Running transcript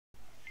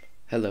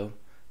Hello.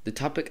 The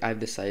topic I've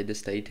decided to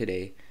study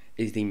today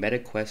is the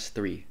MetaQuest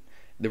 3.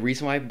 The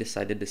reason why I've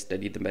decided to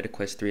study the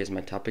MetaQuest 3 as my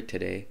topic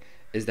today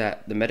is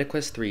that the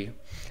MetaQuest 3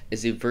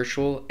 is a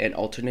virtual and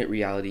alternate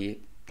reality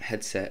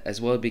headset as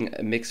well as being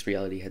a mixed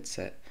reality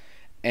headset,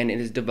 and it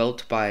is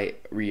developed by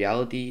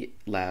Reality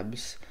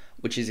Labs,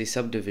 which is a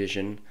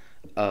subdivision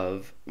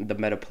of the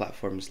Meta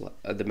platforms.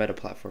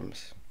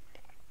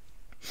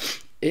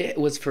 It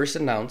was first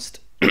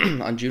announced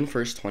on June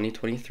 1st,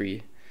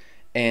 2023,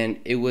 and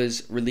it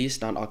was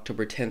released on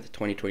October 10th,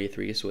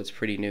 2023, so it's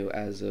pretty new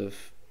as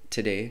of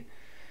today.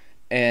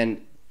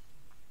 And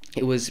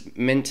it was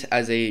meant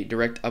as a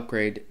direct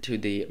upgrade to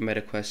the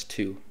MetaQuest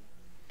 2.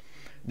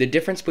 The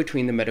difference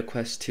between the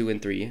MetaQuest 2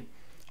 and 3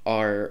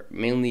 are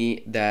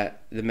mainly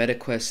that the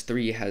MetaQuest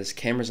 3 has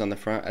cameras on the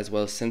front as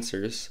well as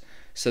sensors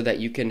so that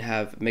you can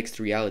have mixed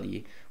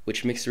reality,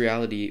 which mixed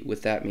reality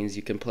with that means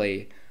you can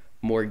play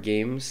more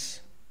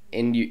games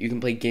and you can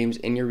play games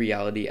in your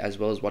reality as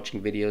well as watching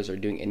videos or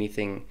doing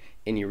anything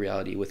in your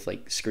reality with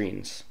like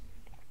screens.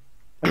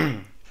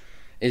 It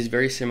is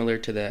very similar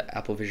to the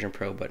Apple Vision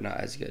Pro but not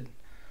as good.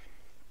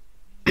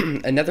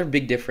 Another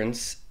big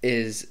difference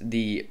is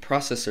the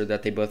processor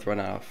that they both run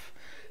off.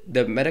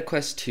 The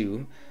MetaQuest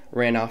 2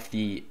 ran off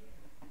the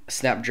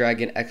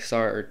Snapdragon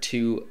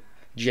XR2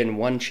 Gen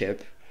 1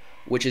 chip,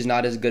 which is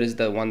not as good as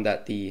the one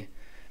that the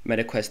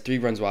MetaQuest 3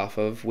 runs off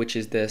of, which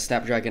is the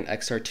Snapdragon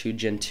XR2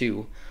 Gen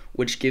 2,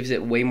 which gives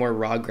it way more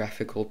raw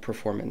graphical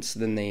performance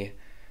than the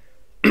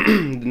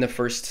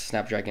first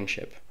Snapdragon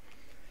chip.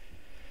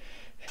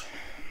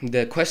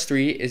 The Quest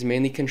 3 is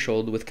mainly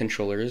controlled with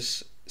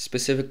controllers,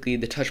 specifically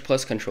the Touch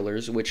Plus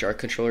controllers, which are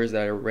controllers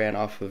that are ran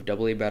off of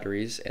AA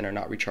batteries and are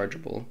not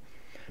rechargeable.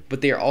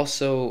 But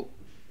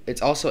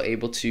it's also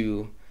able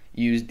to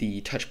use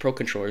the Touch Pro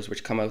controllers,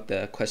 which come out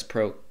the Quest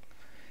Pro,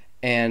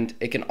 and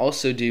it can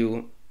also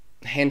do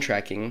hand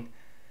tracking,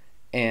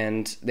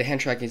 and the hand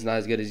tracking is not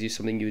as good as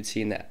something you would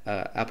see in the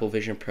Apple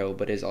Vision Pro,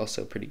 but is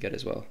also pretty good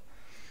as well.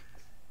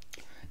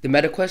 The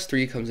MetaQuest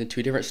 3 comes in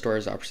two different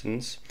storage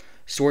options,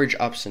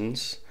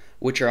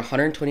 which are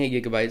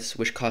 128 gigabytes,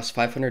 which costs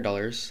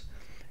 $500,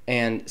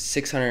 and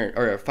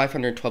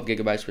 512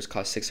 gigabytes, which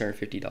costs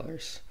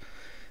 $650.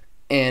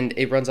 And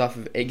it runs off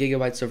of 8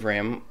 gigabytes of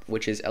RAM,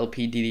 which is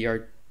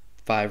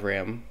LPDDR5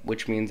 RAM,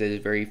 which means it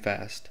is very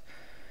fast.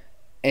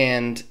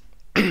 And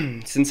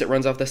since it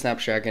runs off the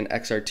Snapdragon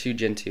XR2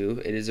 Gen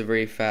 2, it is a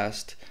very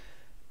fast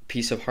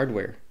piece of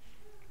hardware.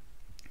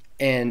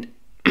 And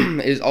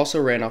it is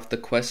also ran off the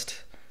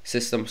Quest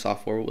system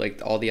software,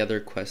 like all the other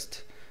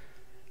Quest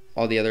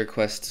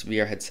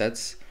VR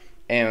headsets.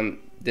 And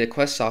the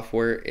Quest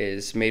software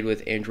is made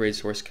with Android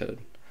source code.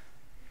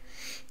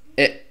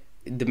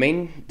 The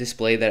main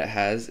display that it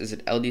has is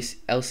an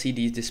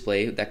LCD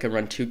display that can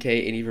run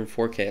 2K and even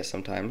 4K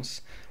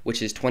sometimes,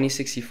 which is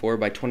 2064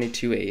 by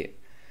 22.8,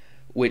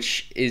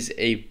 which is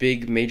a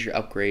big major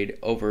upgrade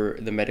over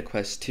the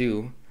MetaQuest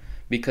 2,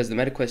 because the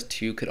MetaQuest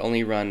 2 could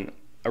only run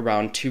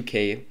around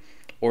 2K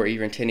or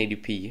even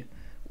 1080p,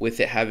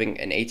 with it having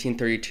an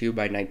 1832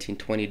 by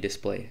 1920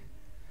 display.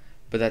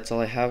 But that's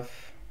all I have.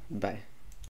 Bye.